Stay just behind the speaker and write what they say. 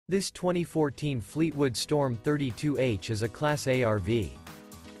This 2014 Fleetwood Storm 32H is a Class A RV.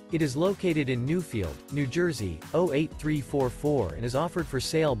 It is located in Newfield, New Jersey, 08344 and is offered for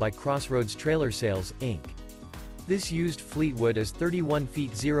sale by Crossroads Trailer Sales, Inc. This used Fleetwood is 31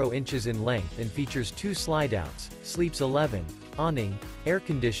 feet 0 inches in length and features 2 slideouts, sleeps 11, awning, air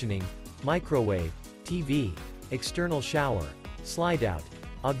conditioning, microwave, TV, external shower, slideout,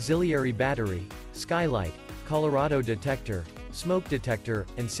 auxiliary battery, skylight, Colorado detector, smoke detector,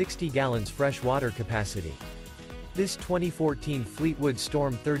 and 60 gallons fresh water capacity. This 2014 Fleetwood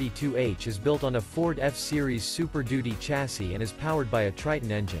Storm 32H is built on a Ford F-Series Super Duty chassis and is powered by a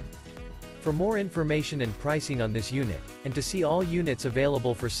Triton engine. For more information and pricing on this unit, and to see all units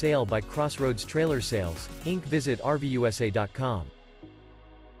available for sale by Crossroads Trailer Sales, Inc., visit RVUSA.com.